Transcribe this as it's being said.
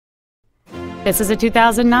This is a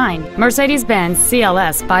 2009 Mercedes-Benz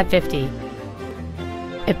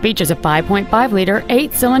CLS550. It features a 5.5-liter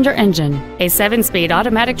 8-cylinder engine, a 7-speed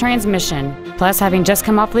automatic transmission. Plus, having just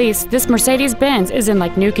come off lease, this Mercedes-Benz is in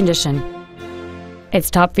like new condition.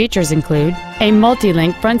 Its top features include a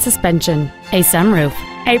multi-link front suspension, a sunroof,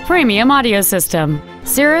 a premium audio system,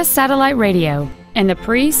 Sirius satellite radio, and the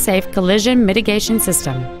pre-safe collision mitigation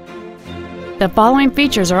system. The following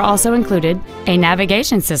features are also included: a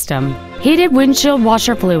navigation system, heated windshield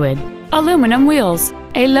washer fluid, aluminum wheels,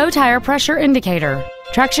 a low tire pressure indicator,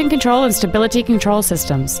 traction control and stability control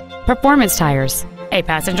systems, performance tires, a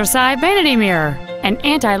passenger side vanity mirror, an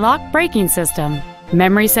anti-lock braking system,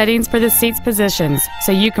 memory settings for the seat's positions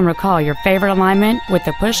so you can recall your favorite alignment with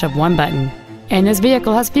the push of one button. And this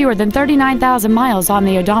vehicle has fewer than 39,000 miles on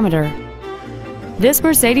the odometer. This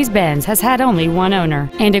Mercedes-Benz has had only one owner,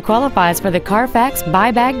 and it qualifies for the Carfax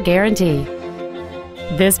buyback guarantee.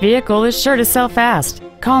 This vehicle is sure to sell fast.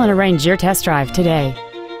 Call and arrange your test drive today.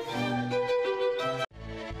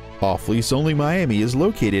 OffLeaseOnly Miami is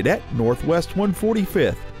located at Northwest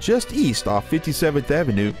 145th, just east off 57th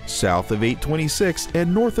Avenue, south of 826,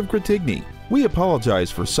 and north of Cretigny. We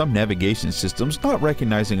apologize for some navigation systems not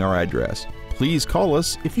recognizing our address. Please call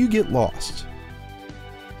us if you get lost.